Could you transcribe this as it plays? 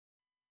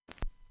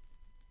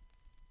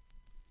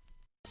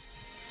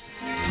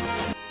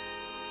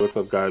What's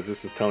up guys,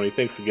 this is Tony.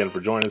 Thanks again for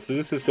joining us. So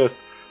this is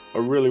just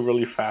a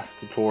really fast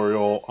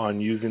tutorial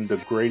on using the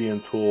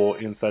gradient tool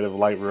inside of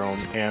Lightroom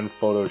and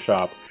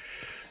Photoshop.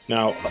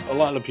 Now a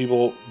lot of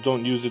people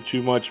don't use it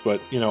too much, but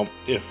you know,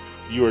 if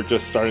you are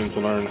just starting to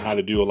learn how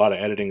to do a lot of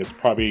editing, it's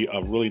probably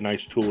a really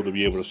nice tool to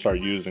be able to start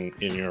using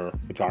in your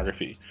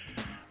photography.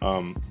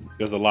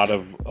 There's a lot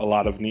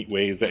of neat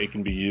ways that it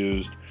can be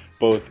used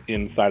both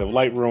inside of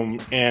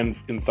Lightroom and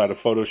inside of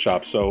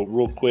Photoshop. So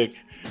real quick,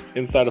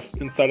 inside of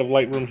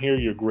Lightroom here,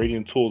 your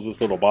gradient tool is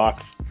this little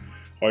box.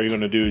 All you're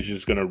going to do is you're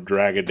just going to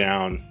drag it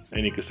down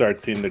and you can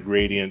start seeing the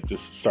gradient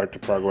just start to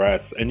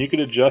progress, and you can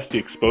adjust the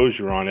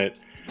exposure on it,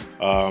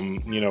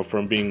 you know,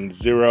 from being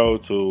 0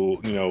 to,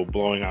 you know,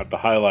 blowing out the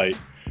highlight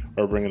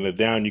or bringing it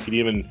down. You can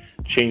even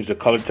change the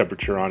color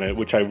temperature on it,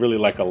 which I really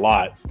like a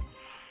lot,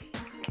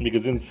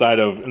 because inside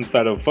of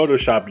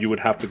Photoshop you would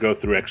have to go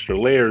through extra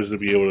layers to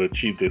be able to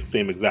achieve the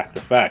same exact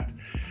effect.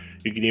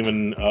 You can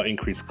even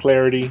increase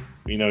clarity.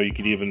 You know, you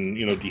could even,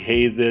 you know,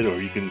 dehaze it,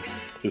 or you can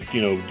just,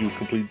 you know, do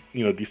complete,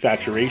 you know,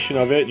 desaturation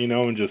of it, you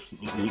know, and just,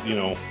 you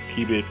know,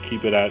 keep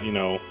it at, you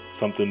know,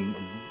 something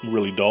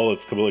really dull.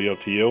 It's completely up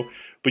to you,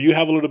 but you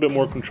have a little bit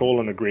more control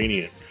on the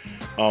gradient.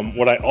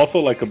 What I also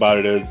like about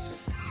it is,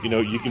 you know,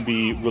 you can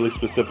be really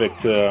specific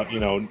to, you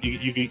know,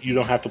 you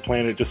don't have to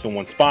plan it just in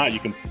one spot. You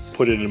can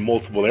put it in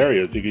multiple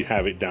areas. You can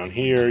have it down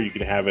here, you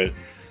can have it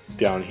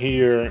down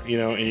here, you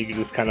know, and you can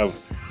just kind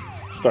of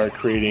start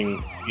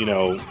creating, you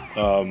know,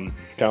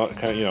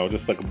 kind of, you know,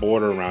 just like a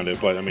border around it.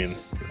 But I mean,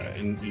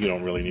 you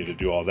don't really need to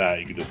do all that.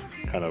 You can just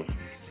kind of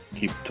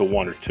keep to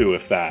 1 or 2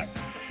 if that.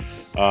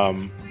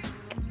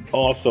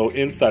 Also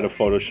inside of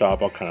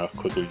Photoshop, I'll kind of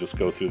quickly just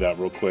go through that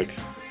real quick.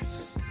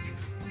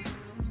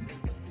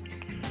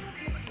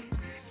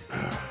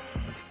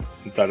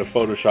 Inside of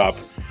Photoshop,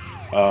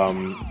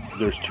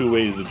 there's 2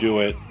 ways to do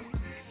it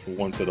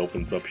once it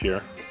opens up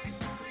here.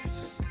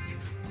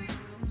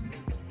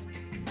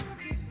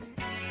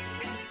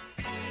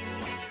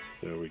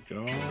 There we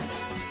go.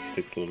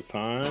 Takes a little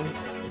time.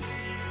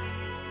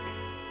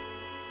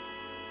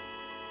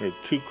 There are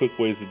 2 quick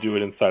ways to do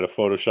it inside of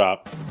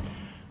Photoshop.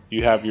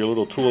 You have your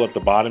little tool at the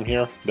bottom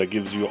here that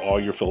gives you all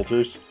your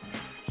filters.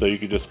 So you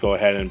can just go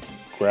ahead and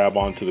grab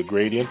onto the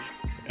gradient,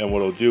 and what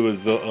it'll do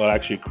is it'll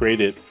actually create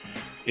it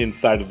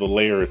inside of the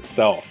layer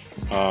itself.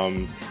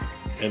 And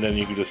then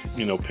you can just,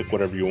 you know, pick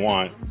whatever you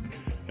want.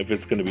 If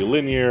it's going to be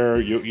linear,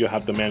 you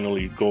have to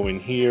manually go in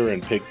here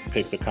and pick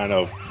the kind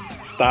of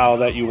style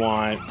that you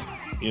want.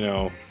 You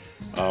know,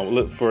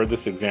 for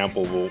this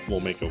example, we'll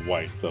make it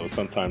white. So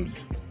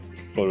sometimes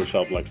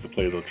Photoshop likes to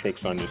play little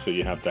tricks on you, so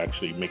you have to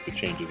actually make the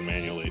changes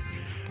manually.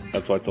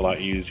 That's why it's a lot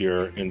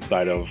easier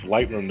inside of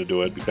Lightroom to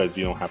do it, because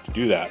you don't have to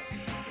do that.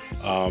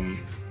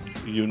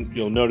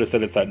 You'll notice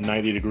that it's at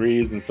 90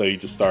 degrees, and so you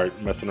just start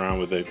messing around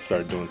with it,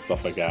 start doing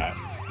stuff like that,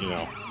 you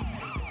know,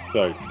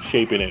 start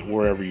shaping it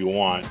wherever you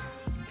want,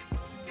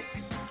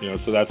 you know,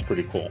 so that's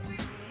pretty cool.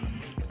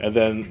 And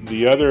then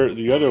the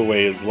other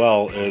way as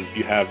well is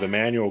you have the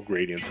manual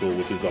gradient tool,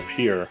 which is up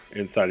here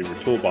inside of your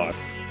toolbox,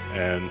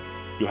 and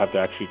you have to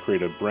actually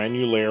create a brand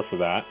new layer for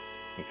that,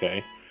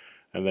 okay,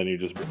 and then you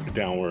just bring it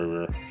down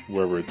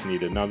wherever it's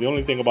needed. Now the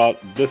only thing about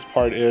this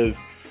part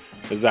is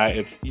that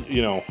it's,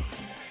 you know,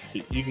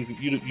 you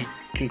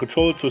can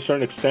control it to a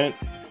certain extent,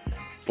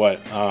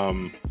 but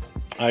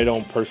I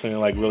don't personally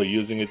like really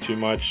using it too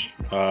much,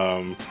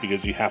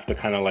 because you have to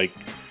kind of like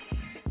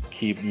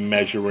keep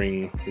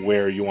measuring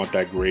where you want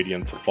that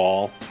gradient to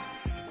fall.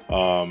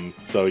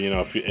 So you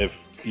know,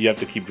 if you have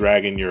to keep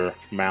dragging your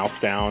mouse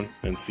down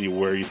and see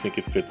where you think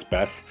it fits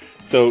best.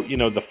 So you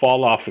know, the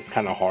fall off is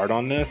kind of hard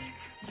on this,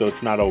 so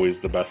it's not always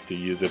the best to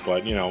use it,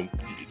 but you know,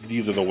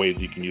 these are the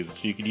ways you can use it.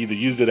 So you can either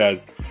use it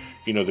as,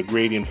 you know, the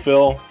gradient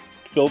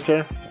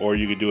filter, or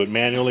you could do it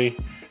manually,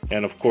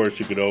 and of course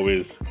you could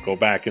always go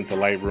back into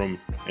Lightroom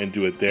and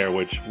do it there,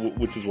 which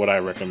is what I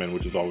recommend,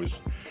 which is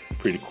always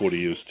pretty cool to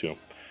use too.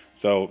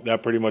 So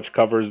that pretty much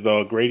covers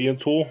the gradient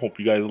tool. Hope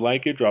you guys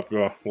like it. Drop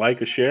a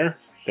like, a share.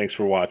 Thanks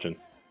for watching.